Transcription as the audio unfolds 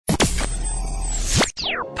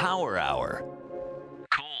Power Hour.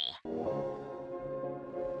 Coal.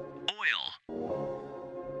 Oil.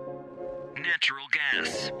 Natural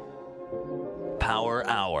gas. Power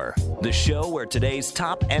Hour, the show where today's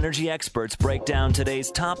top energy experts break down today's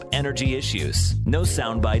top energy issues. No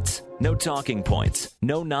sound bites, no talking points,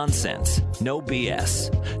 no nonsense, no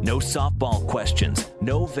BS, no softball questions,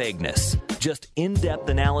 no vagueness, just in-depth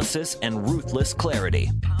analysis and ruthless clarity.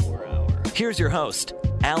 Power Hour. Here's your host,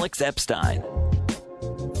 Alex Epstein.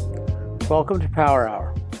 Welcome to Power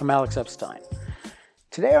Hour. I'm Alex Epstein.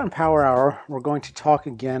 Today on Power Hour, we're going to talk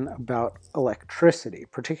again about electricity,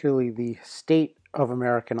 particularly the state of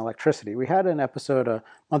American electricity. We had an episode a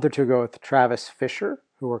month or two ago with Travis Fisher,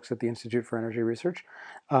 who works at the Institute for Energy Research,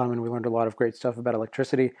 and we learned a lot of great stuff about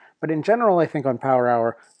electricity. But in general, I think on Power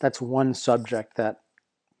Hour, that's one subject that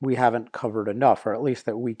we haven't covered enough, or at least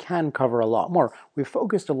that we can cover a lot more. We've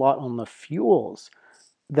focused a lot on the fuels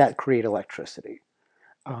that create electricity,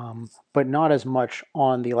 but not as much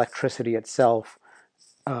on the electricity itself,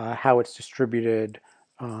 how it's distributed,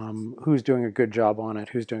 who's doing a good job on it,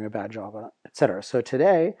 who's doing a bad job on it, etc. So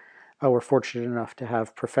today, we're fortunate enough to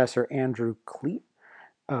have Professor Andrew Kleet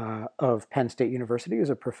of Penn State University,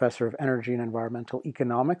 who's a professor of energy and environmental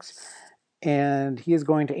economics. And he is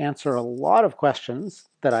going to answer a lot of questions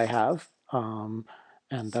that I have and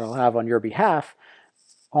that I'll have on your behalf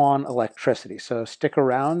on electricity. So stick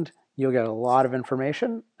around. You'll get a lot of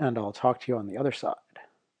information, and I'll talk to you on the other side.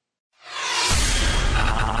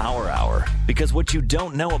 Power Hour, because what you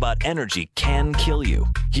don't know about energy can kill you.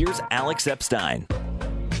 Here's Alex Epstein.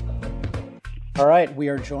 All right, we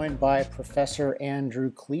are joined by Professor Andrew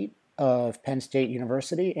Kleet of Penn State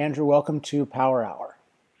University. Andrew, welcome to Power Hour.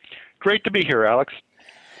 Great to be here, Alex.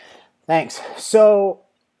 Thanks. So,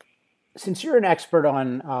 since you're an expert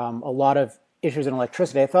on a lot of issues in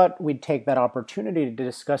electricity, I thought we'd take that opportunity to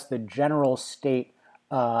discuss the general state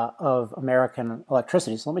of American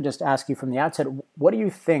electricity. So let me just ask you from the outset, what do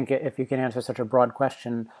you think, if you can answer such a broad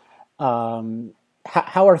question, how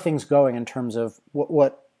are things going in terms of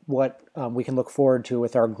what we can look forward to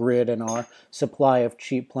with our grid and our supply of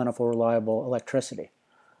cheap, plentiful, reliable electricity?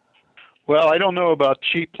 Well, I don't know about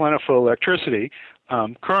cheap, plentiful electricity.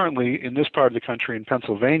 Currently, in this part of the country, in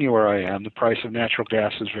Pennsylvania where I am, the price of natural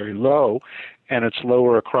gas is very low, and it's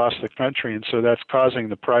lower across the country, and so that's causing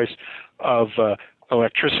the price of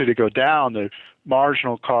electricity to go down. The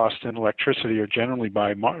marginal cost in electricity, or generally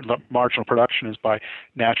by marginal production, is by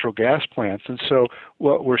natural gas plants. And so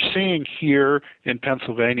what we're seeing here in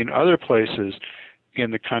Pennsylvania and other places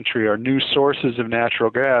in the country are new sources of natural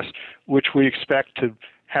gas, which we expect to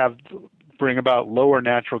bring about lower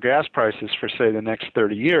natural gas prices for, say, the next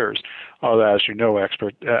 30 years. Although, as you know,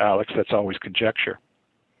 Alex, that's always conjecture.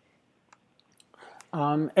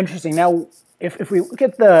 Interesting. Now, if we look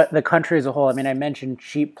at the country as a whole, I mean, I mentioned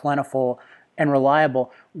cheap, plentiful, and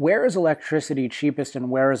reliable. Where is electricity cheapest and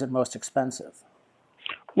where is it most expensive?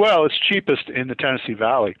 Well, it's cheapest in the Tennessee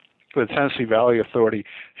Valley. The Tennessee Valley Authority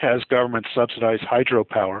has government-subsidized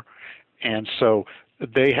hydropower, and so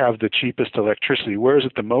they have the cheapest electricity. Where is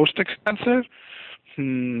it the most expensive?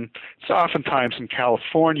 It's oftentimes in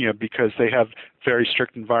California because they have very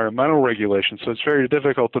strict environmental regulations, so it's very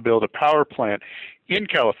difficult to build a power plant in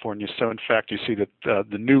California. So, in fact, you see that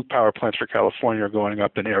the new power plants for California are going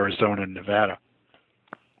up in Arizona and Nevada.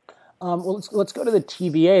 Well, let's go to the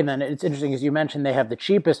TVA then. It's interesting, as you mentioned, they have the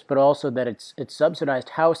cheapest, but also that it's subsidized.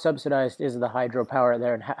 How subsidized is the hydropower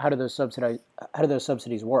there, and how do those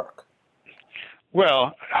subsidies work?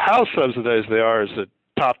 Well, how subsidized they are is a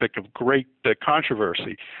topic of great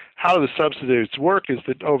controversy. How the subsidies work is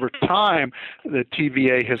that over time, the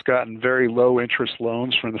TVA has gotten very low interest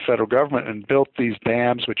loans from the federal government and built these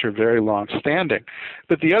dams, which are very long standing.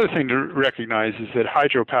 But the other thing to recognize is that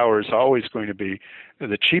hydropower is always going to be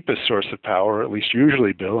the cheapest source of power, at least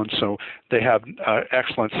usually, Bill, and so they have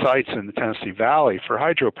excellent sites in the Tennessee Valley for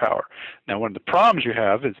hydropower. Now, one of the problems you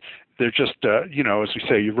have is they're just, as we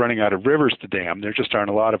say, you're running out of rivers to dam. There just aren't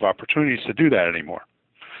a lot of opportunities to do that anymore.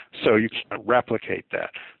 So you can't replicate that.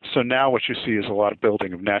 So now what you see is a lot of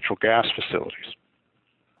building of natural gas facilities.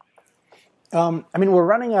 I mean, we're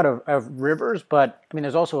running out of rivers, but I mean,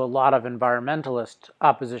 there's also a lot of environmentalist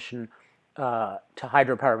opposition to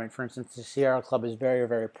hydropower. I mean, for instance, the Sierra Club is very,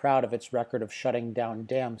 very proud of its record of shutting down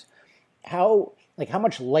dams. How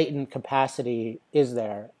much latent capacity is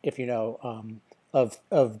there, if you know,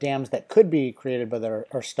 of dams that could be created but that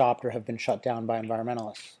are stopped or have been shut down by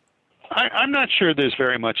environmentalists? I'm not sure there's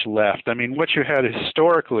very much left. I mean, what you had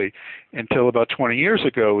historically until about 20 years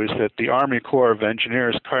ago is that the Army Corps of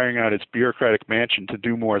Engineers, carrying out its bureaucratic mansion to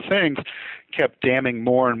do more things, kept damming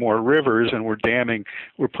more and more rivers, and we're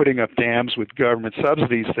putting up dams with government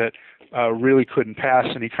subsidies that really couldn't pass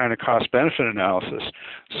any kind of cost-benefit analysis.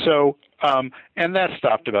 So, and that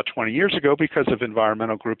stopped about 20 years ago because of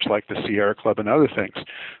environmental groups like the Sierra Club and other things.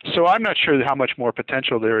 So I'm not sure how much more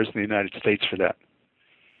potential there is in the United States for that.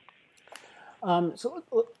 So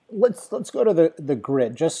let's go to the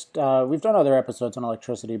grid. Just we've done other episodes on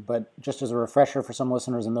electricity, but just as a refresher for some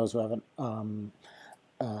listeners and those who haven't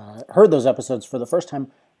heard those episodes for the first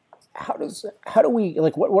time, how do we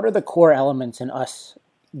what are the core elements in us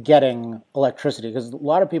getting electricity? Because a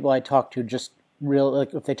lot of people I talk to just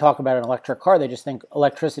if they talk about an electric car, they just think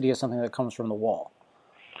electricity is something that comes from the wall.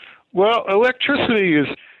 Well, electricity is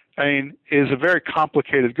a very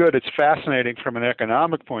complicated good. It's fascinating from an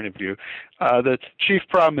economic point of view. The chief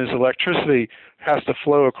problem is electricity has to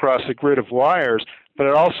flow across a grid of wires, but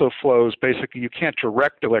it also flows, basically, you can't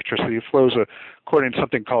direct electricity. It flows according to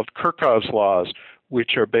something called Kirchhoff's laws,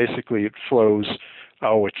 which are basically, it flows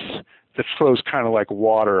kind of like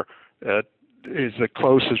water. Is the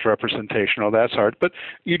closest representation of that sort. But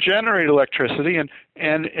you generate electricity, and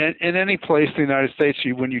in any place in the United States,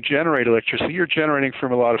 when you generate electricity, you're generating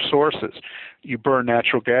from a lot of sources. You burn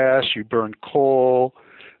natural gas, you burn coal,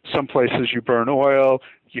 some places you burn oil,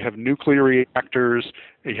 you have nuclear reactors,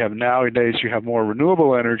 nowadays you have more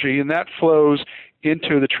renewable energy, and that flows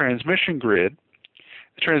into the transmission grid.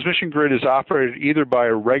 The transmission grid is operated either by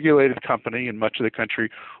a regulated company in much of the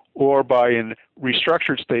country or in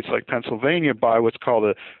restructured states like Pennsylvania by what's called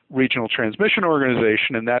a regional transmission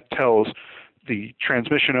organization, and that tells the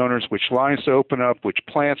transmission owners which lines to open up, which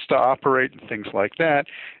plants to operate, and things like that.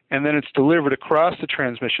 And then it's delivered across the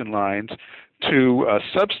transmission lines to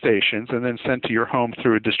substations and then sent to your home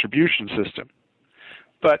through a distribution system.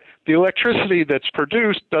 But the electricity that's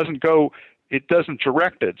produced doesn't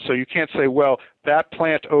direct it. So you can't say, well, that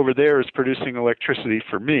plant over there is producing electricity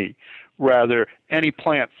for me. Rather, any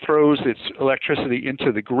plant throws its electricity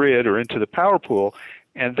into the grid or into the power pool,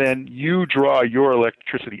 and then you draw your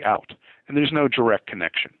electricity out. And there's no direct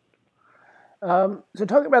connection. So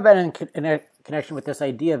talking about that in connection with this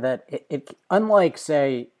idea that it unlike,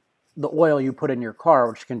 say, the oil you put in your car,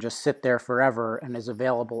 which can just sit there forever and is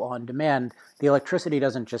available on demand, the electricity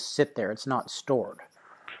doesn't just sit there. It's not stored.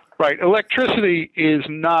 Right. Electricity is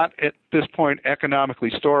not, at this point,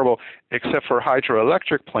 economically storable except for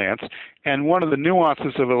hydroelectric plants. And one of the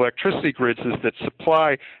nuances of electricity grids is that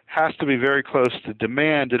supply has to be very close to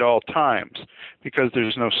demand at all times because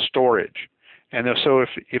there's no storage. And so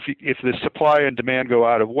if the supply and demand go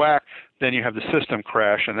out of whack, then you have the system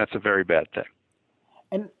crash, and that's a very bad thing.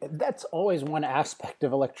 And that's always one aspect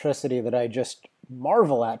of electricity that I just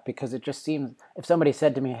marvel at, because it just seems, if somebody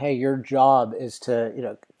said to me, hey, your job is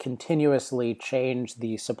to continuously change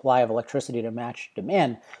the supply of electricity to match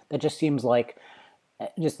demand, that just seems like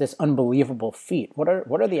just this unbelievable feat. What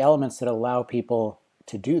are the elements that allow people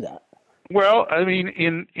to do that? Well, I mean,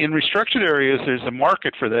 in restructured areas, there's a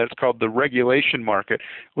market for that. It's called the regulation market,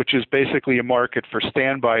 which is basically a market for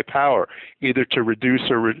standby power, either to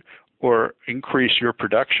reduce or increase your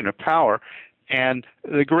production of power. And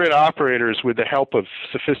the grid operators, with the help of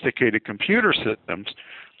sophisticated computer systems,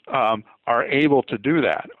 are able to do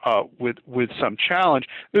that with some challenge.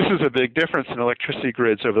 This is a big difference in electricity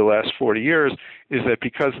grids over the last 40 years, is that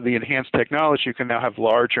because of the enhanced technology, you can now have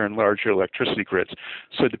larger and larger electricity grids.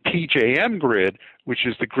 So the PJM grid, which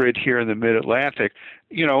is the grid here in the mid-Atlantic,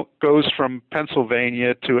 goes from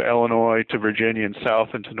Pennsylvania to Illinois to Virginia and south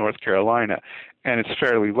into North Carolina. And it's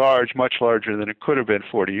fairly large, much larger than it could have been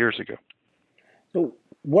 40 years ago. So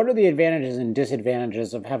what are the advantages and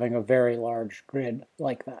disadvantages of having a very large grid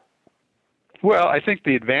like that? Well, I think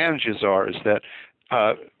the advantages is that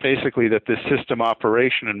basically that this system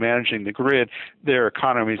operation and managing the grid, there are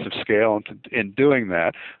economies of scale in doing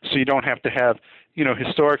that. So you don't have to have,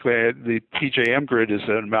 historically the PJM grid is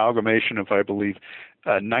an amalgamation of, I believe,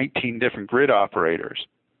 19 different grid operators.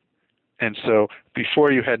 And so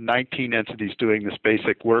before you had 19 entities doing this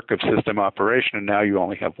basic work of system operation, and now you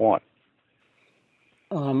only have one.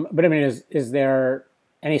 But I mean, is there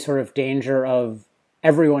any sort of danger of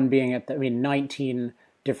everyone being 19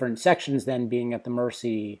 different sections then being at the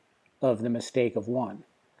mercy of the mistake of one?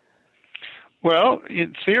 Well,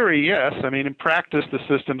 in theory, yes. I mean, in practice, the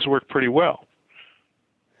systems work pretty well.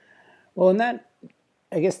 Well, and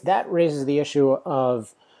I guess that raises the issue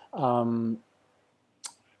of, for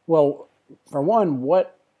one,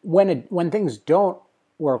 when things don't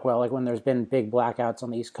work well, like when there's been big blackouts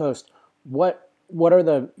on the East Coast, what what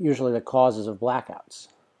are usually the causes of blackouts?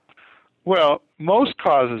 Well, most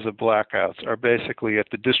causes of blackouts are basically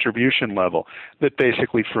at the distribution level. That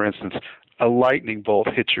basically, for instance, a lightning bolt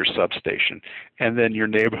hits your substation, and then your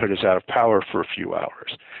neighborhood is out of power for a few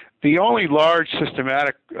hours. The only large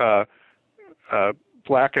systematic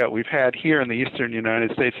blackout we've had here in the eastern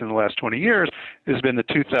United States in the last 20 years has been the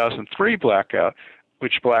 2003 blackout,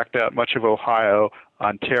 which blacked out much of Ohio,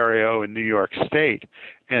 Ontario, and New York State.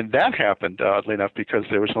 And that happened, oddly enough, because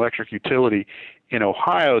there was an electric utility in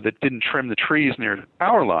Ohio that didn't trim the trees near the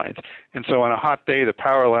power lines. And so on a hot day, the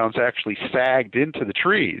power lines actually sagged into the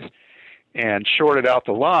trees and shorted out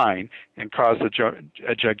the line and caused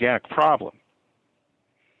a gigantic problem.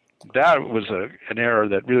 That was an error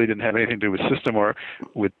that really didn't have anything to do with system or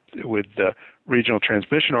with regional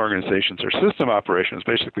transmission organizations or system operations.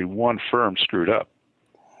 Basically, one firm screwed up.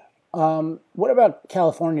 What about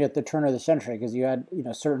California at the turn of the century? Because you had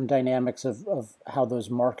certain dynamics of how those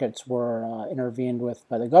markets were intervened with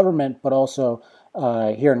by the government, but also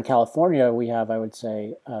here in California we have, I would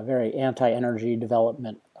say, very anti-energy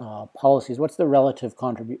development policies. What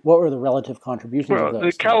were the relative contributions of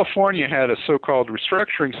those? California had a so-called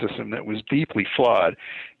restructuring system that was deeply flawed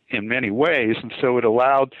in many ways, and so it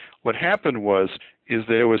allowed. What happened is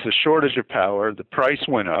there was a shortage of power. The price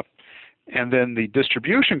went up. And then the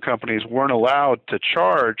distribution companies weren't allowed to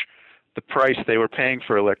charge the price they were paying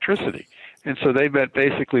for electricity. And so they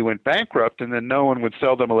basically went bankrupt, and then no one would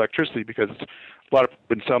sell them electricity because a lot of people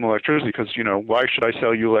would sell them electricity because, why should I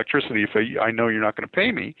sell you electricity if I know you're not going to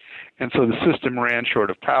pay me? And so the system ran short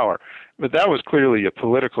of power. But that was clearly a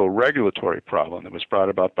political regulatory problem that was brought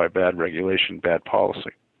about by bad regulation, bad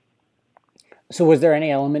policy. So was there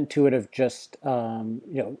any element to it of just,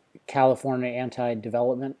 California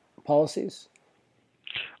anti-development policies?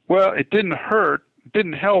 Well, it didn't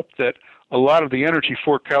help that a lot of the energy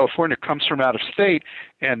for California comes from out of state,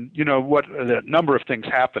 and a number of things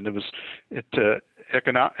happened.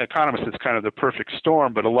 Economists, it's kind of the perfect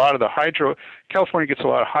storm, but a lot of the California gets a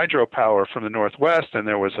lot of hydropower from the Northwest, and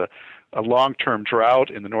there was a long-term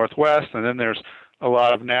drought in the Northwest, and then there's a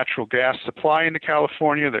lot of natural gas supply into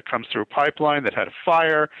California that comes through a pipeline that had a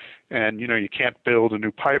fire, and you can't build a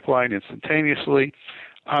new pipeline instantaneously.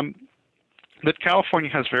 But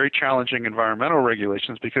California has very challenging environmental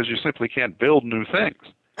regulations because you simply can't build new things.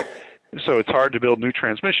 So it's hard to build new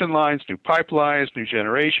transmission lines, new pipelines, new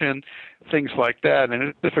generation, things like that, and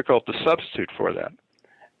it's difficult to substitute for that.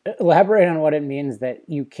 Elaborate on what it means that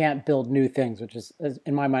you can't build new things, which is,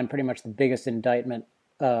 in my mind, pretty much the biggest indictment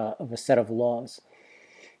of a set of laws.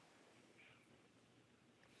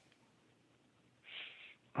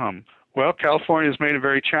 Well, California has made it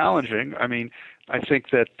very challenging. I mean, I think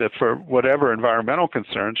that for whatever environmental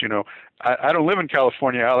concerns, I don't live in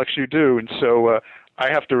California, Alex, you do, and so I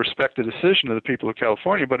have to respect the decision of the people of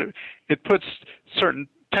California, but it puts certain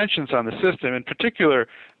tensions on the system. In particular,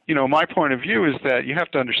 my point of view is that you have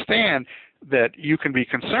to understand that you can be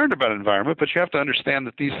concerned about environment, but you have to understand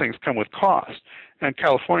that these things come with cost. And in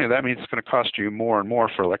California, that means it's going to cost you more and more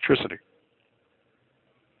for electricity.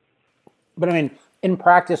 But I mean, in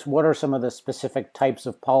practice, what are some of the specific types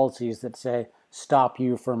of policies that say stop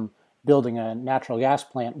you from building a natural gas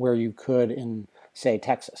plant where you could in, say,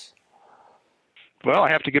 Texas? Well, I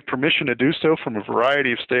have to get permission to do so from a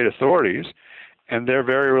variety of state authorities, and they're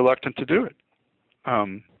very reluctant to do it.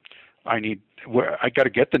 I got to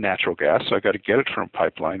get the natural gas, so I got to get it from a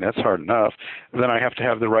pipeline. That's hard enough. Then I have to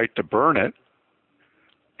have the right to burn it,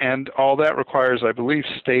 and all that requires, I believe,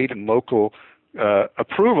 state and local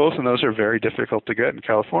approvals, and those are very difficult to get in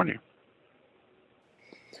California.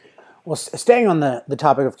 Well, staying on the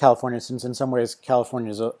topic of California, since in some ways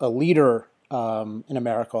California is a leader in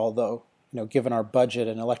America, although given our budget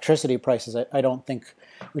and electricity prices, I don't think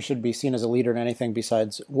we should be seen as a leader in anything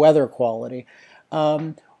besides weather quality.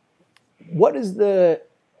 How did the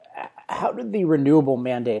renewable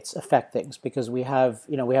mandates affect things? Because we have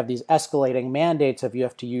these escalating mandates of you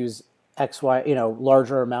have to use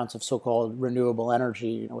larger amounts of so-called renewable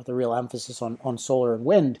energy, with a real emphasis on solar and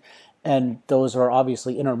wind. And those are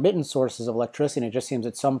obviously intermittent sources of electricity. And it just seems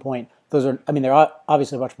at some point, they're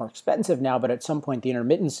obviously much more expensive now, but at some point the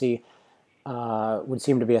intermittency would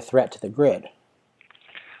seem to be a threat to the grid.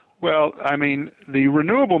 Well, I mean, the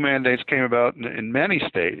renewable mandates came about in many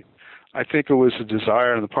states. I think it was a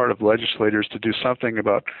desire on the part of legislators to do something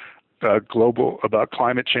about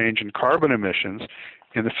climate change and carbon emissions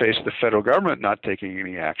in the face of the federal government not taking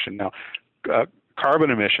any action. Now, carbon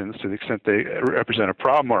emissions, to the extent they represent a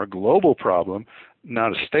problem, are a global problem,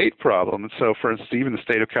 not a state problem. And so, for instance, even the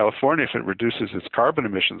state of California, if it reduces its carbon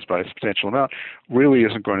emissions by a substantial amount, really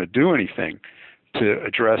isn't going to do anything to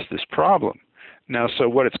address this problem. Now, so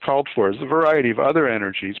what it's called for is a variety of other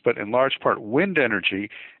energies, but in large part wind energy,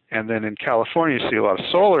 and then in California you see a lot of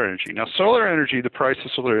solar energy. Now, solar energy, the price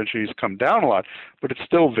of solar energy has come down a lot, but it's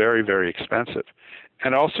still very, very expensive.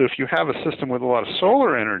 And also, if you have a system with a lot of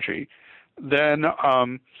solar energy, then,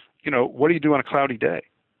 what do you do on a cloudy day?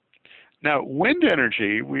 Now, wind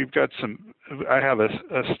energy, I have a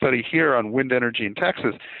study here on wind energy in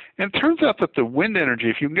Texas, and it turns out that the wind energy,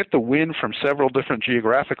 if you can get the wind from several different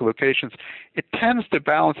geographic locations, it tends to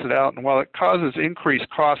balance it out, and while it causes increased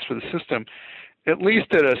costs for the system, at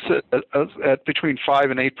least at between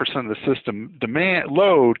 5 and 8% of the system demand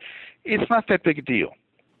load, it's not that big a deal.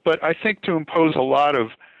 But I think to impose a lot of,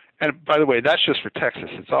 and by the way, that's just for Texas.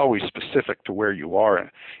 It's always specific to where you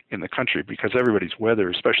are in the country because everybody's weather,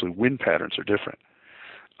 especially wind patterns, are different.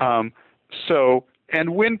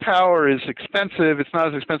 And wind power is expensive. It's not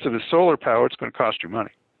as expensive as solar power. It's going to cost you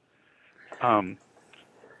money.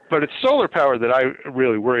 But it's solar power that I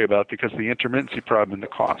really worry about because of the intermittency problem and the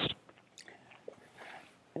cost.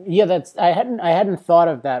 Yeah, I hadn't thought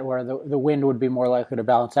of that where the wind would be more likely to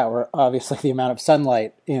balance out. Where obviously the amount of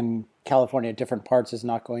sunlight in California at different parts is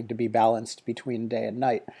not going to be balanced between day and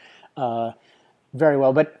night very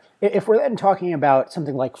well. But if we're then talking about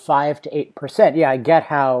something like 5 to 8%, yeah, I get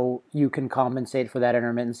how you can compensate for that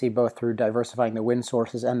intermittency both through diversifying the wind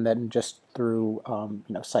sources and then just through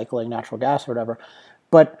cycling natural gas or whatever.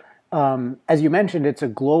 But as you mentioned, it's a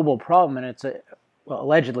global problem and it's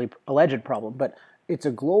alleged problem, but it's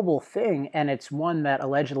a global thing, and it's one that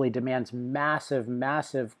allegedly demands massive,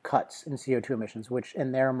 massive cuts in CO2 emissions, which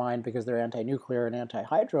in their mind, because they're anti-nuclear and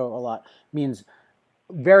anti-hydro a lot, means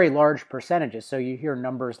very large percentages. So you hear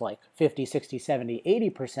numbers like 50, 60, 70,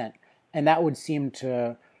 80%, and that would seem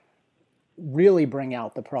to really bring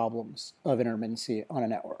out the problems of intermittency on a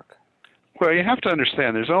network. Well, you have to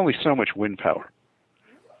understand there's only so much wind power.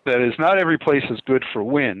 That is, not every place is good for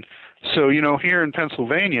wind. So, here in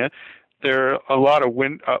Pennsylvania, there are a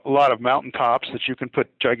lot of mountaintops that you can put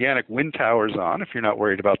gigantic wind towers on if you're not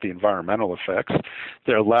worried about the environmental effects.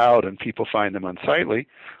 They're loud and people find them unsightly,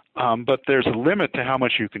 but there's a limit to how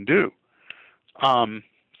much you can do.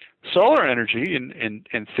 Solar energy,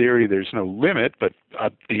 in theory, there's no limit, but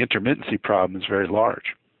the intermittency problem is very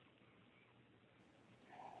large.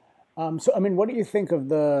 What do you think of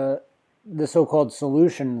the so-called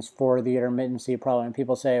solutions for the intermittency problem? And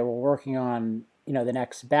people say, we're working on the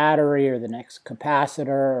next battery or the next capacitor,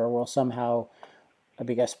 or we'll somehow,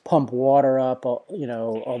 pump water up,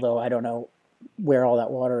 although I don't know where all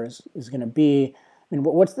that water is going to be.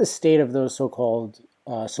 What's the state of those so-called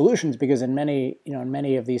solutions? Because in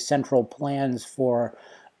many of these central plans for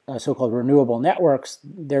so-called renewable networks,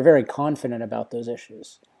 they're very confident about those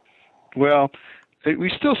issues. Well,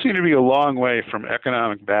 we still seem to be a long way from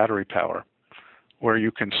economic battery power, where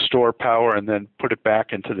you can store power and then put it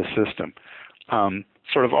back into the system.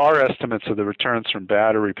 Sort of our estimates of the returns from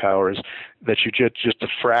battery power is that you get just a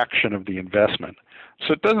fraction of the investment.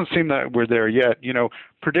 So it doesn't seem that we're there yet.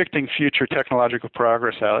 Predicting future technological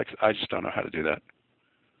progress, Alex, I just don't know how to do that.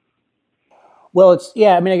 Well,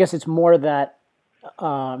 I guess it's more that,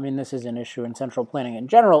 this is an issue in central planning in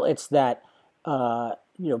general. It's that,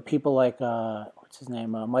 people like, what's his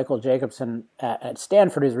name, Michael Jacobson at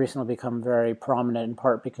Stanford has recently become very prominent in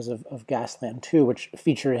part because of Gasland 2, which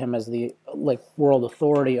featured him as the world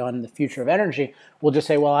authority on the future of energy. Will just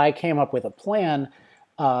say, well, I came up with a plan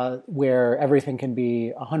where everything can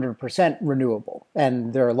be 100% renewable.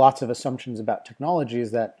 And there are lots of assumptions about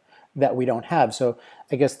technologies that we don't have. So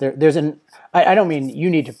I guess there's I don't mean you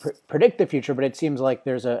need to predict the future, but it seems like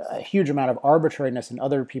there's a huge amount of arbitrariness in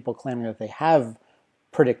other people claiming that they have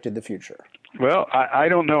predicted the future. Well, I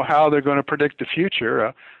don't know how they're going to predict the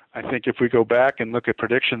future. I think if we go back and look at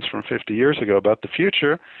predictions from 50 years ago about the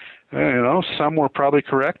future, some were probably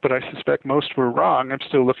correct, but I suspect most were wrong. I'm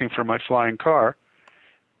still looking for my flying car,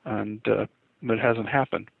 and it hasn't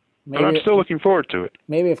happened. But I'm still looking forward to it.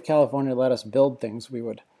 Maybe if California let us build things, we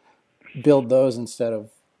would build those instead of,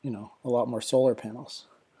 a lot more solar panels.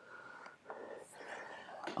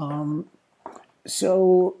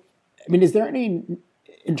 Is there any,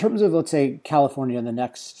 in terms of, let's say, California in the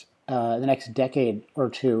next decade or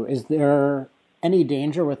two, is there any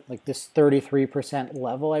danger with this 33%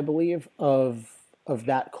 level, I believe, of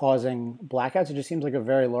that causing blackouts? It just seems like a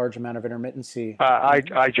very large amount of intermittency.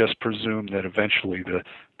 I just presume that eventually the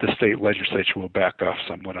state legislature will back off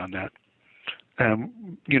somewhat on that. A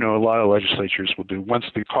lot of legislatures will do once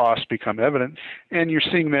the costs become evident, and you're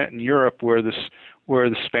seeing that in Europe, where the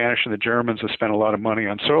Spanish and the Germans have spent a lot of money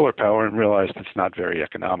on solar power and realized it's not very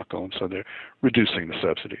economical, and so they're reducing the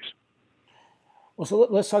subsidies. Well, so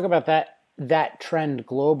let's talk about that that trend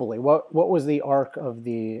globally? What was the arc of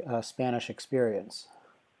the Spanish experience?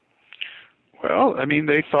 Well, I mean,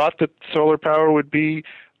 they thought that solar power would be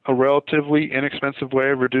a relatively inexpensive way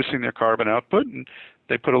of reducing their carbon output, and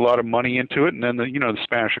they put a lot of money into it. And then the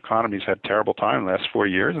Spanish economy's had a terrible time the last 4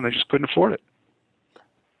 years, and they just couldn't afford it.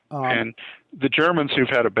 And the Germans, who've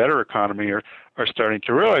had a better economy, are starting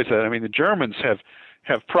to realize that. I mean, the Germans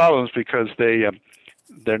have problems because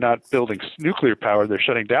they're not building nuclear power. They're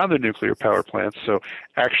shutting down their nuclear power plants. So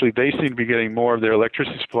actually, they seem to be getting more of their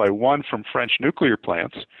electricity supply, one, from French nuclear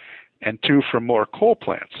plants, and two, from more coal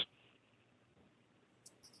plants.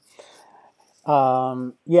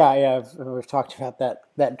 Yeah, we've talked about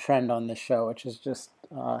that trend on this show, which is just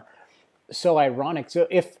so ironic. So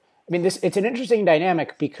it's an interesting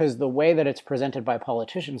dynamic because the way that it's presented by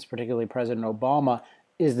politicians, particularly President Obama,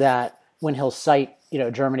 is that when he'll cite,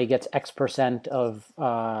 Germany gets X percent of,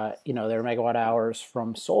 their megawatt hours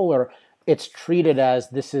from solar, it's treated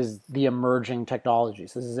as this is the emerging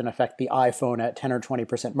technologies. This is in effect the iPhone at 10 or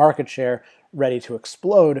 20% market share, ready to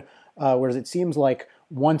explode. Whereas it seems like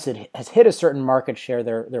once it has hit a certain market share,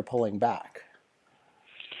 they're pulling back.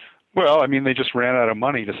 Well, I mean, they just ran out of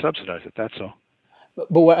money to subsidize it. That's all.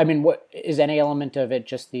 But what is any element of it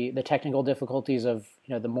just the technical difficulties of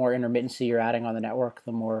the more intermittency you're adding on the network,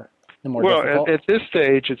 the more difficult? Well, at this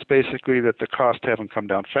stage, it's basically that the costs haven't come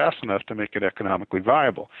down fast enough to make it economically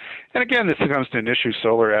viable. And again, this comes to an issue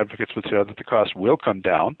solar advocates would say that the cost will come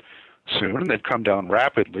down soon, and they've come down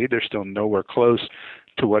rapidly. They're still nowhere close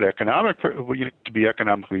to what to be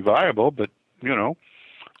economically viable, but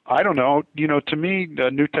I don't know. To me,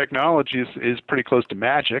 new technology is pretty close to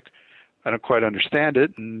magic. I don't quite understand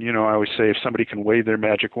it, and I always say if somebody can wave their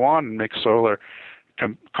magic wand and make solar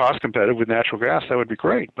cost competitive with natural gas, that would be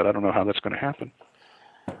great. But I don't know how that's going to happen.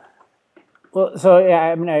 Well, so yeah,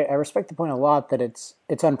 I respect the point a lot that it's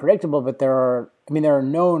unpredictable, but there are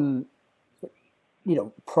known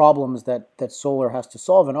problems that solar has to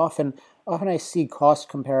solve, and often I see cost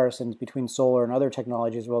comparisons between solar and other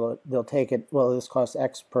technologies. Well, they'll take it. Well, this costs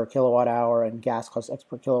X per kilowatt hour, and gas costs X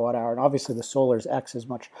per kilowatt hour, and obviously the solar's X is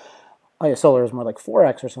much. Solar is more like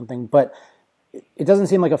 4X or something, but it doesn't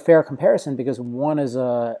seem like a fair comparison because one is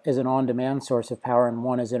an on-demand source of power and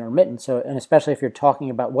one is intermittent. So, and especially if you're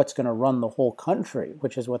talking about what's going to run the whole country,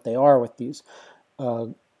 which is what they are with these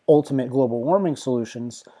ultimate global warming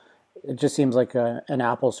solutions, it just seems like an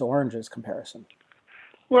apples to oranges comparison.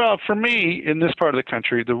 Well, for me, in this part of the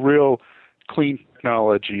country, the real clean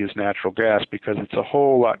technology is natural gas because it's a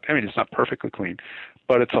whole lot. I mean, it's not perfectly clean,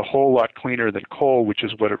 but it's a whole lot cleaner than coal, which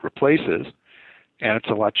is what it replaces, and it's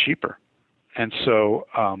a lot cheaper. And so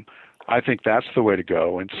I think that's the way to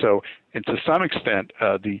go. And so, and to some extent,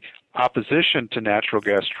 the opposition to natural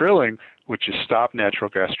gas drilling, which has stopped natural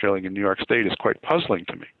gas drilling in New York State, is quite puzzling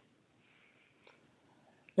to me.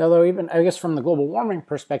 Although even, I guess from the global warming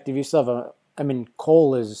perspective, you still have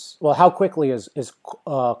coal is, well, how quickly is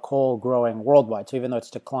coal growing worldwide? So even though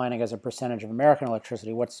it's declining as a percentage of American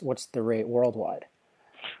electricity, what's the rate worldwide?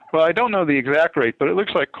 Well, I don't know the exact rate, but it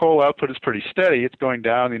looks like coal output is pretty steady. It's going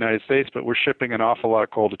down in the United States, but we're shipping an awful lot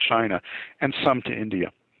of coal to China and some to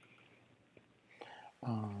India.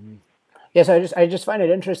 So I just find it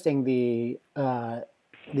interesting the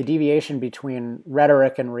deviation between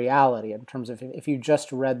rhetoric and reality in terms of if you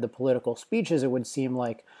just read the political speeches, it would seem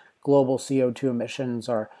like global CO2 emissions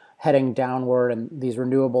are heading downward and these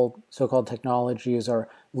renewable so-called technologies are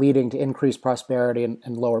leading to increased prosperity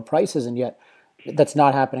and lower prices, and yet that's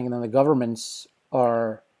not happening, and then the governments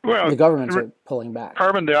are pulling back.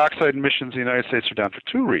 Carbon dioxide emissions in the United States are down for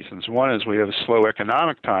two reasons. One is we have a slow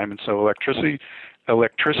economic time, and so electricity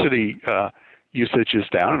usage is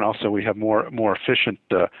down, and also we have more efficient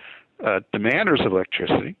demanders of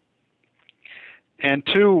electricity. And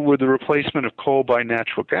two, with the replacement of coal by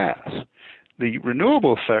natural gas, the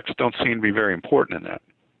renewable effects don't seem to be very important in that.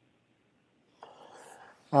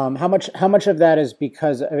 How much of that is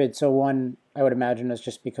because so one I would imagine is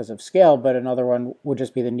just because of scale, but another one would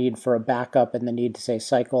just be the need for a backup and the need to say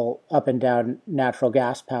cycle up and down natural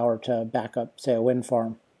gas power to back up, say, a wind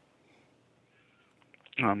farm.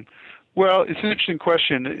 Well, it's an interesting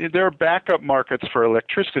question. There are backup markets for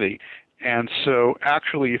electricity. And so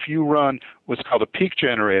actually, if you run what's called a peak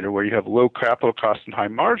generator, where you have low capital costs and high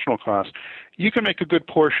marginal costs, you can make a good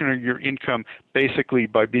portion of your income basically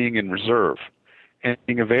by being in reserve and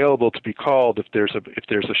being available to be called if there's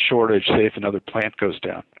a shortage, say if another plant goes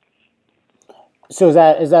down. So is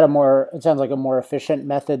that it sounds like a more efficient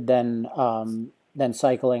method than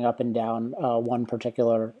cycling up and down one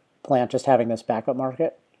particular plant, just having this backup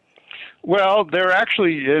market? Well, there are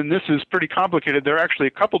actually, and this is pretty complicated, there are actually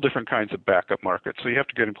a couple different kinds of backup markets, so you have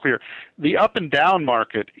to get them clear. The up and down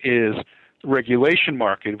market is the regulation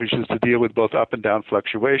market, which is to deal with both up and down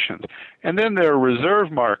fluctuations. And then there are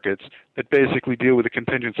reserve markets that basically deal with the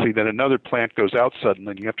contingency that another plant goes out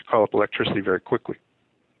suddenly and you have to call up electricity very quickly.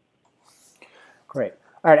 Great.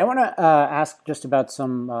 All right, I want to ask just about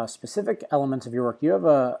some specific elements of your work. You have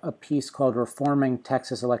a piece called Reforming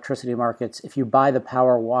Texas Electricity Markets. If you buy the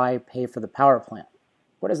power, why pay for the power plant?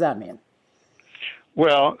 What does that mean?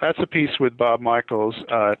 Well, that's a piece with Bob Michels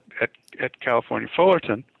at California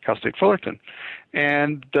Fullerton, Cal State Fullerton.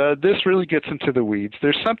 And this really gets into the weeds.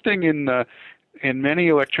 There's something in many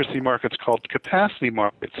electricity markets called capacity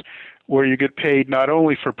markets, where you get paid not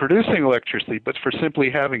only for producing electricity, but for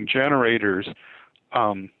simply having generators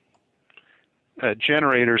on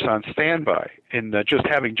standby, and just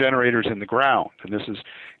having generators in the ground. And this is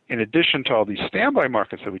in addition to all these standby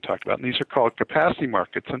markets that we talked about, and these are called capacity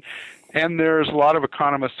markets. And there's a lot of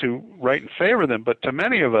economists who write in favor of them, but to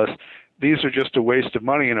many of us, these are just a waste of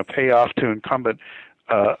money and a payoff to incumbent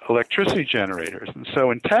electricity generators. And so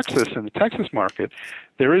in Texas, in the Texas market,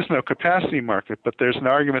 there is no capacity market, but there's an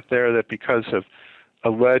argument there that because of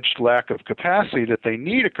alleged lack of capacity that they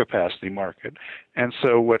need a capacity market. And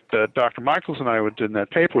so what Dr. Michels and I did in that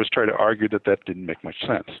paper was try to argue that didn't make much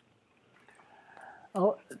sense.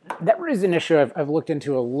 Oh, that raises an issue I've looked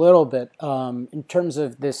into a little bit in terms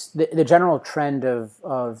of the general trend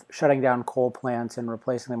of shutting down coal plants and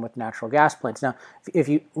replacing them with natural gas plants. Now, if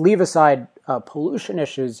you leave aside pollution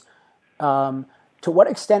issues, to what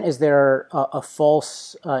extent is there a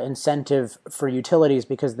false incentive for utilities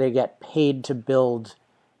because they get paid to build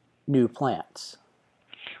new plants?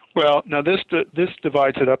 Well, now this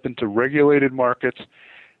divides it up into regulated markets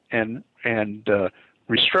and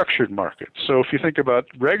restructured markets. So if you think about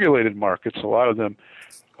regulated markets, a lot of them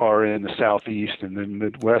are in the Southeast and the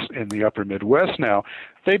Midwest, in the upper Midwest now.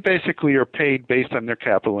 They basically are paid based on their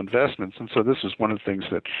capital investments. And so this is one of the things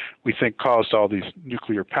that we think caused all these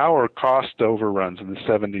nuclear power cost overruns in the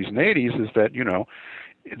 70s and 80s is that,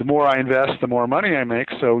 the more I invest, the more money I make.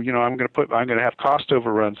 So, I'm going to have cost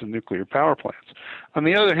overruns in nuclear power plants. On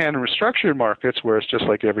the other hand, in restructured markets, where it's just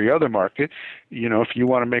like every other market, if you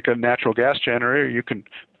want to make a natural gas generator, you can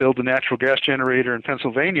build a natural gas generator in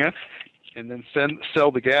Pennsylvania and then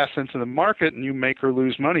sell the gas into the market, and you make or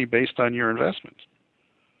lose money based on your investments.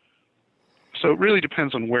 So it really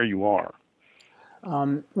depends on where you are.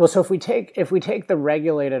 Well, so if we take the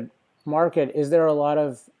regulated market, is there a lot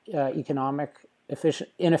of economic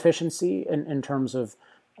inefficiency in terms of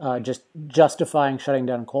just justifying shutting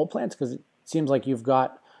down coal plants? Because it seems like you've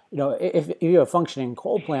got, if you have a functioning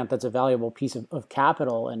coal plant, that's a valuable piece of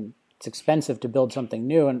capital, and it's expensive to build something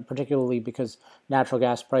new, and particularly because natural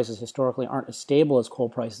gas prices historically aren't as stable as coal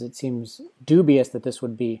prices, it seems dubious that this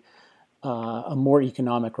would be a more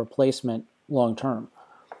economic replacement long term.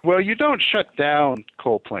 Well, you don't shut down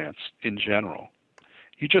coal plants in general.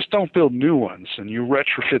 You just don't build new ones, and you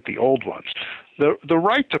retrofit the old ones. The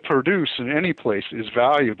right to produce in any place is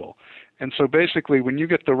valuable. And so basically, when you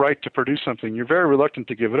get the right to produce something, you're very reluctant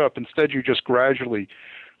to give it up. Instead, you just gradually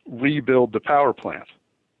rebuild the power plant.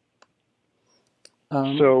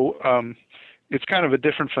 It's kind of a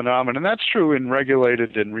different phenomenon. And that's true in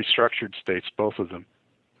regulated and restructured states, both of them.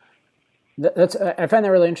 I find that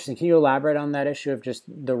really interesting. Can you elaborate on that issue of just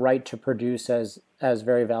the right to produce as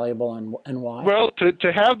very valuable and why? Well,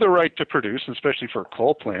 to have the right to produce, especially for a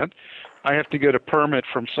coal plant, I have to get a permit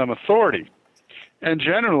from some authority, and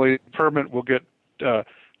generally, the permit will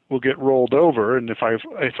get rolled over. And if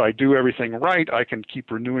I do everything right, I can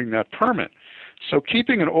keep renewing that permit. So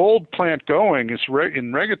keeping an old plant going is,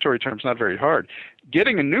 in regulatory terms, not very hard.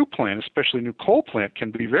 Getting a new plant, especially a new coal plant,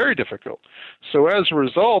 can be very difficult. So as a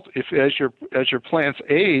result, as your plants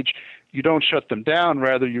age, you don't shut them down.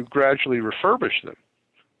 Rather, you gradually refurbish them,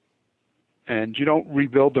 and you don't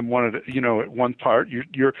rebuild them at one part.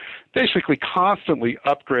 You're basically constantly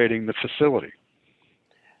upgrading the facility.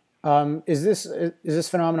 Is this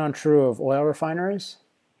phenomenon true of oil refineries?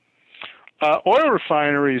 Oil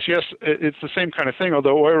refineries, yes, it's the same kind of thing,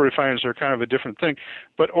 although oil refineries are kind of a different thing.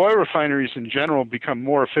 But oil refineries in general become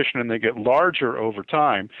more efficient and they get larger over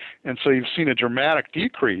time. And so you've seen a dramatic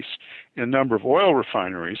decrease in the number of oil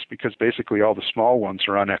refineries because basically all the small ones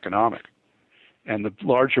are uneconomic. And the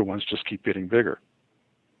larger ones just keep getting bigger.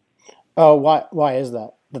 Oh, why is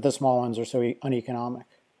that the small ones are so uneconomic?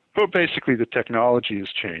 Well, basically the technology has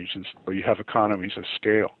changed, and so you have economies of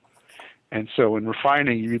scale. And so in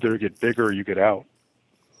refining, you either get bigger or you get out.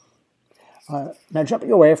 Now, jumping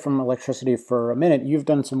away from electricity for a minute, you've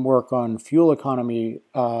done some work on fuel economy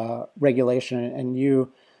regulation, and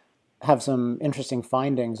you have some interesting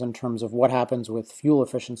findings in terms of what happens with fuel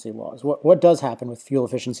efficiency laws. What does happen with fuel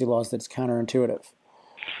efficiency laws that's counterintuitive?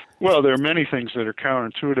 Well, there are many things that are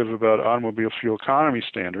counterintuitive about automobile fuel economy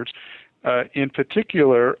standards. In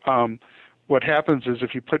particular, what happens is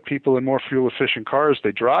if you put people in more fuel efficient cars,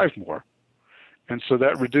 they drive more. And so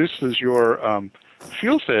that reduces your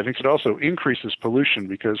fuel savings. It also increases pollution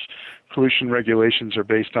because pollution regulations are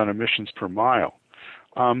based on emissions per mile.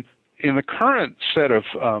 In the current set of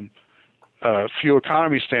fuel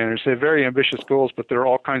economy standards, they have very ambitious goals, but there are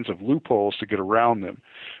all kinds of loopholes to get around them.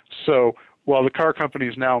 So while the car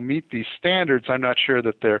companies now meet these standards, I'm not sure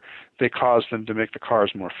that they cause them to make the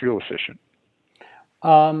cars more fuel efficient.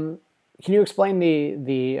 Can you explain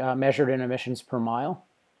the measured in emissions per mile?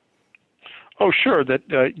 Oh, sure. That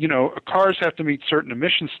cars have to meet certain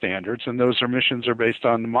emission standards, and those emissions are based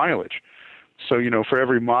on the mileage. So, for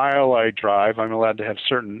every mile I drive, I'm allowed to have a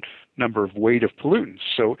certain number of weight of pollutants.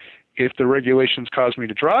 So, if the regulations cause me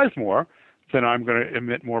to drive more, then I'm going to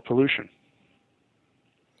emit more pollution.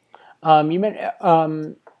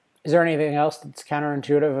 Is there anything else that's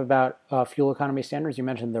counterintuitive about fuel economy standards? You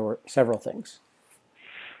mentioned there were several things.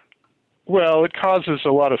 Well, it causes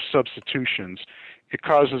a lot of substitutions. It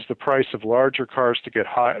causes the price of larger cars to get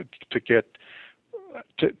high,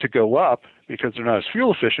 to go up because they're not as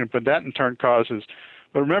fuel efficient. But that in turn causes.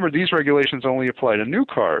 But remember, these regulations only apply to new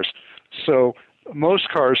cars. So most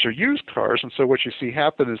cars are used cars, and so what you see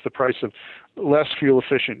happen is the price of less fuel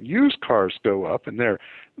efficient used cars go up, and they're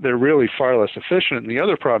really far less efficient. And the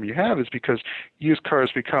other problem you have is because used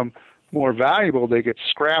cars become more valuable, they get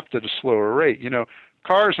scrapped at a slower rate.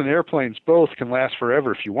 Cars and airplanes both can last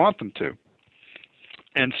forever if you want them to.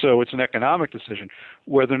 And so it's an economic decision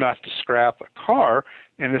whether or not to scrap a car.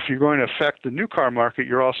 And if you're going to affect the new car market,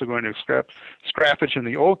 you're also going to scrappage in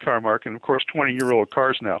the old car market. And of course, 20-year-old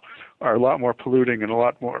cars now are a lot more polluting and a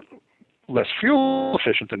lot less fuel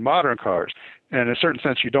efficient than modern cars. And in a certain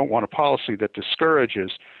sense, you don't want a policy that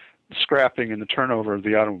discourages scrapping and the turnover of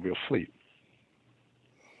the automobile fleet.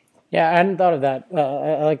 Yeah, I hadn't thought of that.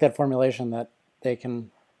 I like that formulation that they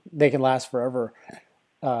can last forever.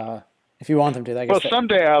 If you want them to, I guess. Well,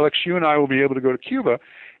 someday, Alex, you and I will be able to go to Cuba,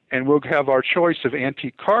 and we'll have our choice of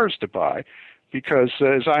antique cars to buy, because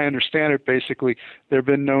as I understand it, basically there have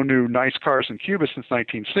been no new nice cars in Cuba since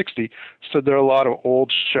 1960, so there are a lot of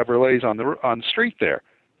old Chevrolets on the street there.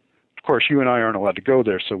 Of course, you and I aren't allowed to go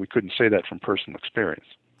there, so we couldn't say that from personal experience.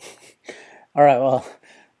 All right, well,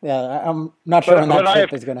 yeah, I'm not sure when that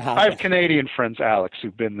trip is going to happen. I have Canadian friends, Alex,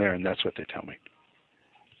 who've been there, and that's what they tell me.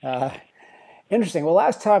 Interesting. Well,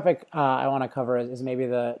 last topic I want to cover is maybe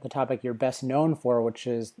the topic you're best known for, which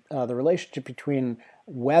is the relationship between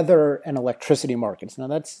weather and electricity markets. Now,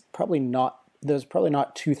 there's probably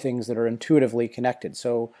not two things that are intuitively connected.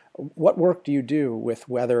 So what work do you do with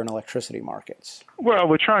weather and electricity markets? Well,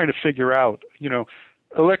 we're trying to figure out,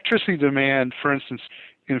 electricity demand, for instance,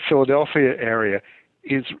 in Philadelphia area,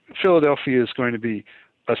 Philadelphia is going to be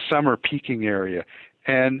a summer peaking area.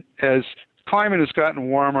 And as climate has gotten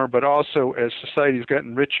warmer, but also as society has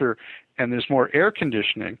gotten richer and there's more air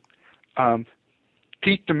conditioning,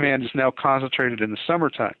 peak demand is now concentrated in the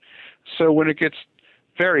summertime. So when it gets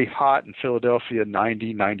very hot in Philadelphia,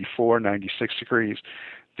 90, 94, 96 degrees,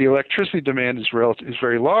 the electricity demand is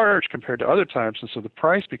very large compared to other times, and so the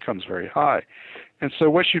price becomes very high. And so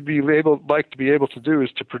what you'd like to be able to do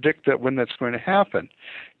is to predict that when that's going to happen.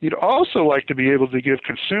 You'd also like to be able to give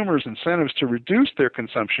consumers incentives to reduce their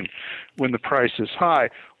consumption when the price is high.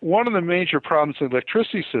 One of the major problems in the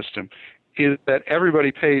electricity system is that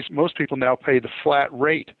most people now pay the flat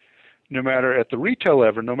rate, no matter at the retail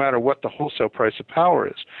level, no matter what the wholesale price of power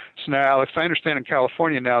is. So now, Alex, I understand in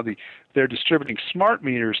California now they're distributing smart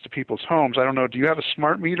meters to people's homes. I don't know, do you have a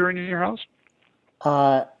smart meter in your house?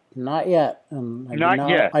 Not yet. Not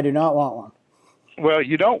yet. I do not want one. Well,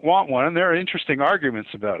 you don't want one, and there are interesting arguments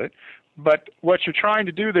about it. But what you're trying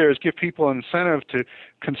to do there is give people an incentive to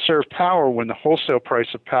conserve power when the wholesale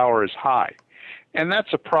price of power is high. And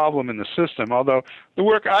that's a problem in the system, although the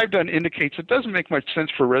work I've done indicates it doesn't make much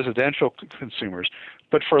sense for residential consumers.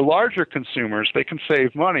 But for larger consumers, they can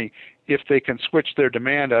save money if they can switch their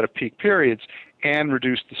demand out of peak periods and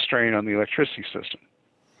reduce the strain on the electricity system.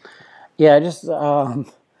 Yeah, just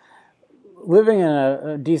living in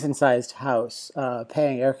a decent-sized house,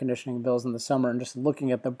 paying air conditioning bills in the summer, and just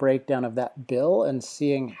looking at the breakdown of that bill and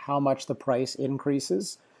seeing how much the price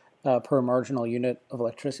increases per marginal unit of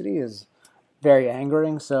electricity is very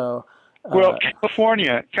angering. So, well,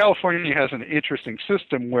 California has an interesting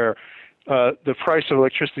system where the price of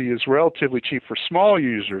electricity is relatively cheap for small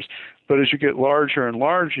users, but as you get larger and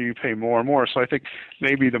larger, you pay more and more. So I think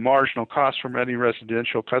maybe the marginal cost for many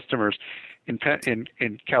residential customers in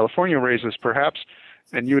California raises perhaps,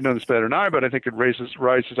 and you would know this better than I, but I think it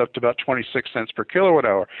rises up to about 26 cents per kilowatt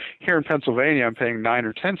hour. Here in Pennsylvania, I'm paying 9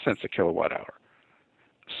 or 10 cents a kilowatt hour.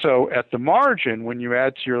 So at the margin, when you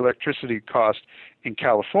add to your electricity cost in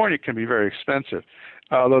California, it can be very expensive.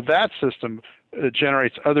 Although that system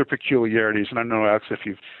generates other peculiarities, and I don't know, Alex, if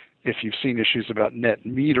you've seen issues about net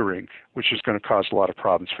metering, which is going to cause a lot of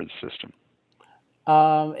problems for the system.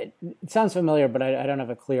 It sounds familiar, but I don't have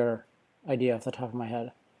a clear idea off the top of my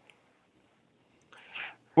head.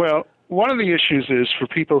 Well, one of the issues is for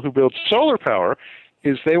people who build solar power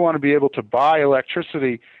is they want to be able to buy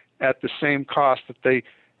electricity at the same cost that they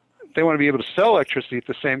want to be able to sell electricity at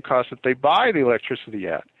the same cost that they buy the electricity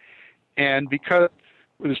at. And because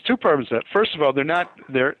there's two problems with that. First of all,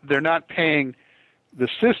 they're not paying the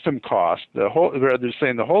system cost, rather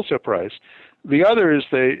saying the wholesale price. The other is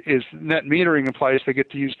net metering implies they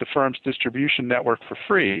get to use the firm's distribution network for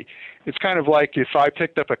free. It's kind of like if I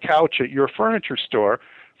picked up a couch at your furniture store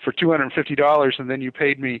for $250 and then you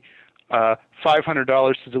paid me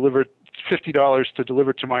 $500 to deliver, $50 to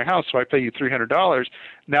deliver to my house, so I pay you $300.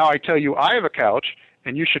 Now I tell you I have a couch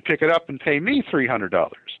and you should pick it up and pay me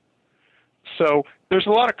 $300. So there's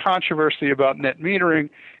a lot of controversy about net metering,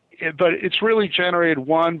 but it's really generated,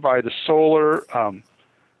 one, by the solar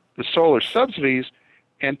subsidies,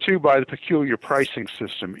 and two, by the peculiar pricing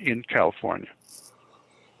system in California.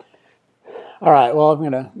 All right. Well, I'm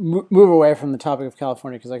going to move away from the topic of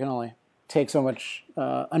California because I can only take so much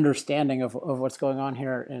understanding of what's going on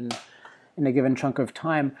here in a given chunk of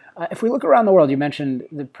time. If we look around the world, you mentioned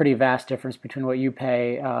the pretty vast difference between what you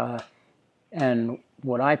pay and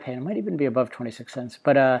what I pay. It might even be above 26 cents.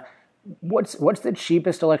 But what's the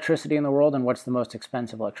cheapest electricity in the world, and what's the most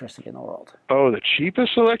expensive electricity in the world? Oh, the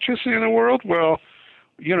cheapest electricity in the world? Well,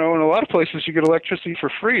 in a lot of places you get electricity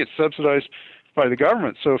for free. It's subsidized by the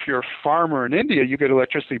government. So if you're a farmer in India, you get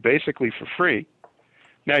electricity basically for free.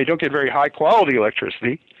 Now, you don't get very high quality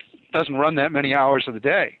electricity. It doesn't run that many hours of the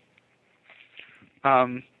day.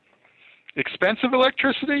 Expensive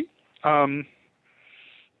electricity?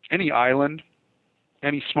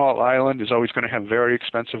 Any small island is always going to have very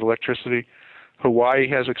expensive electricity. Hawaii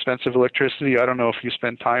has expensive electricity. I don't know if you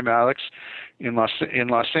spend time, Alex, in Los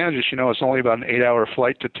Angeles. It's only about an 8-hour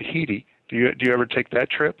flight to Tahiti. Do you ever take that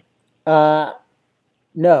trip?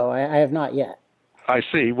 No, I have not yet. I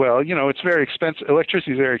see. Well, it's very expensive.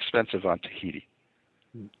 Electricity is very expensive on Tahiti.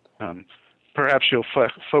 Perhaps you'll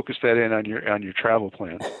focus that in on your travel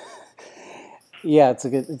plans. Yeah, it's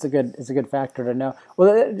a good factor to know.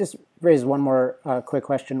 Well, it just raises one more quick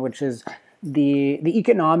question, which is the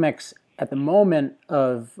economics at the moment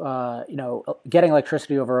of getting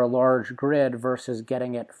electricity over a large grid versus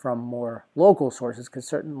getting it from more local sources, because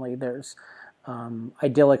certainly there's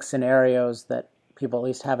idyllic scenarios that people at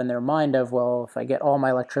least have in their mind of, well, if I get all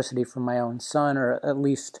my electricity from my own sun, or at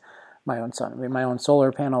least my own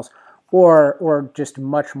solar panels, or just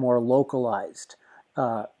much more localized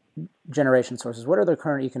generation sources. What are the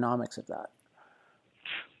current economics of that?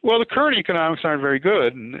 Well, the current economics aren't very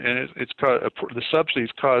good, and the subsidies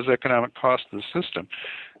cause economic cost to the system.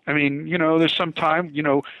 I mean, there's some time,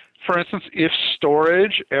 for instance, if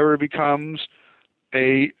storage ever becomes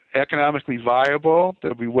economically viable,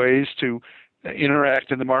 there'll be ways to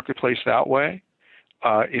interact in the marketplace that way.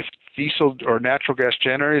 If diesel or natural gas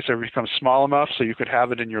generators ever become small enough so you could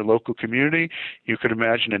have it in your local community, you could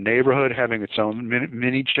imagine a neighborhood having its own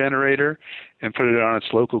mini generator and put it on its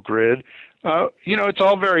local grid. It's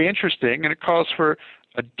all very interesting, and it calls for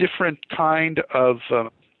a different kind of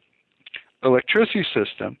electricity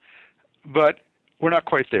system, but we're not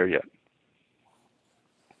quite there yet.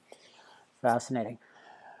 Fascinating.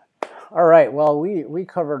 All right. Well, we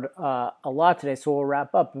covered a lot today, so we'll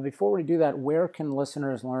wrap up. But before we do that, where can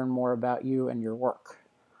listeners learn more about you and your work?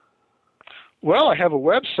 Well, I have a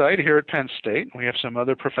website here at Penn State. We have some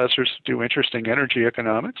other professors who do interesting energy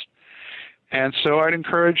economics. And so I'd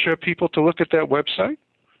encourage people to look at that website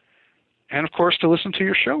and, of course, to listen to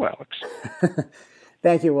your show, Alex.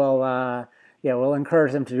 Thank you. Well, we'll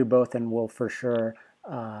encourage them to do both, and we'll for sure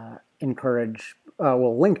we'll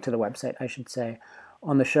link to the website, I should say,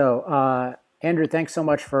 on the show. Andrew, thanks so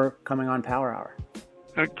much for coming on Power Hour.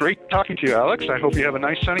 Great talking to you, Alex. I hope you have a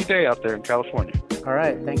nice sunny day out there in California. All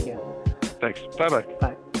right. Thank you. Thanks. Bye-bye.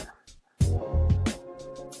 Bye.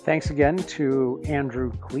 Thanks again to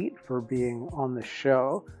Andrew Cleet for being on the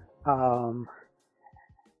show.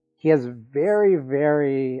 He has very,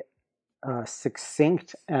 very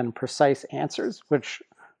succinct and precise answers, which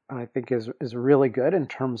I think is really good in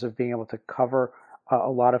terms of being able to cover a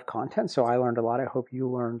lot of content. So I learned a lot. I hope you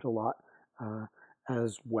learned a lot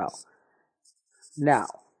as well. Now,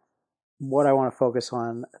 what I want to focus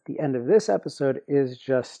on at the end of this episode is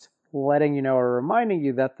just letting you know or reminding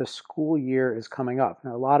you that the school year is coming up.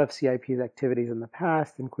 Now, a lot of CIP's activities in the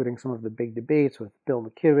past, including some of the big debates with Bill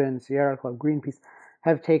McKibben, Sierra Club, Greenpeace,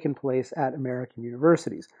 have taken place at American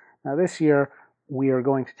universities. Now, this year, we are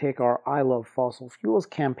going to take our I Love Fossil Fuels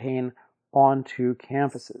campaign onto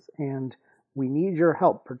campuses, and we need your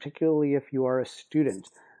help, particularly if you are a student.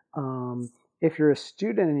 If you're a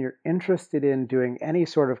student and you're interested in doing any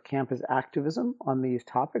sort of campus activism on these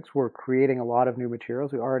topics, we're creating a lot of new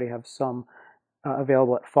materials. We already have some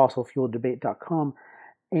available at fossilfueldebate.com,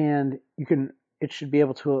 and it should be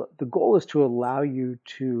able to, the goal is to allow you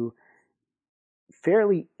to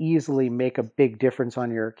fairly easily make a big difference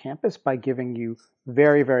on your campus by giving you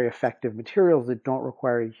very, very effective materials that don't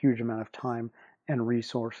require a huge amount of time and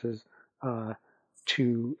resources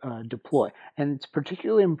to deploy. And it's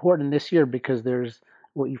particularly important this year because there's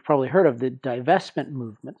what you've probably heard of, the divestment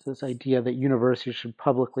movement, this idea that universities should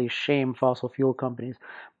publicly shame fossil fuel companies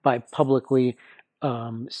by publicly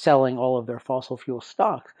selling all of their fossil fuel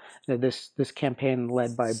stocks. This campaign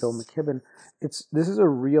led by Bill McKibben, this is a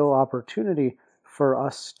real opportunity for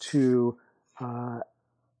us to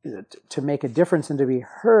make a difference and to be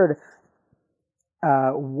heard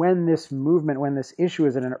when this issue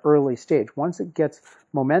is in an early stage. Once it gets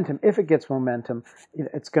momentum, if it gets momentum,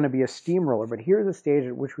 it's going to be a steamroller. But here's a stage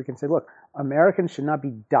at which we can say, look, Americans should not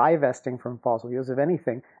be divesting from fossil fuels. If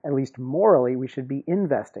anything, at least morally, we should be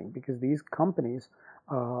investing because these companies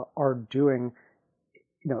are doing,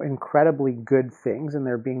 incredibly good things, and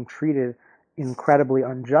they're being treated incredibly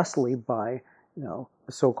unjustly by, the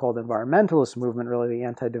so-called environmentalist movement, really the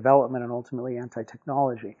anti-development and ultimately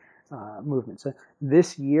anti-technology movement. So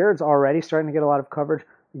this year, it's already starting to get a lot of coverage.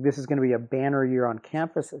 This is going to be a banner year on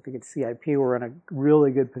campus. I think at CIP, we're in a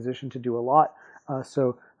really good position to do a lot.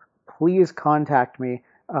 So please contact me.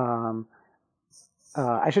 I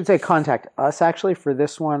should say contact us, actually, for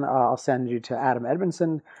this one. I'll send you to Adam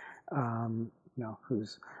Edmondson,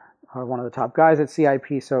 who's one of the top guys at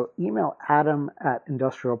CIP. So email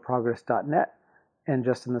adam@industrialprogress.net and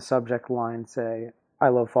just in the subject line say, I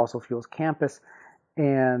Love Fossil Fuels Campus,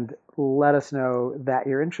 and let us know that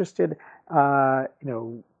you're interested. And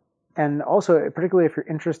also, particularly if you're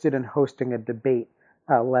interested in hosting a debate,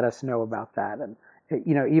 let us know about that. And,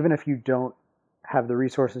 even if you don't have the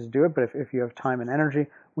resources to do it, but if you have time and energy,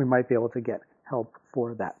 we might be able to get help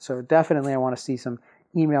for that. So definitely I want to see some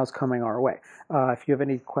emails coming our way. If you have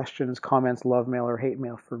any questions, comments, love mail, or hate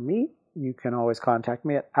mail for me, you can always contact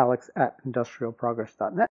me at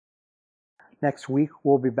alex@industrialprogress.net. Next week,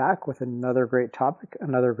 we'll be back with another great topic,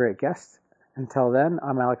 another great guest. Until then,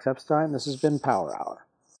 I'm Alex Epstein. This has been Power Hour.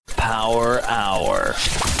 Power Hour.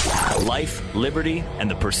 Life, liberty,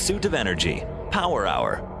 and the pursuit of energy. Power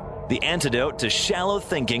Hour. The antidote to shallow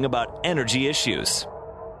thinking about energy issues.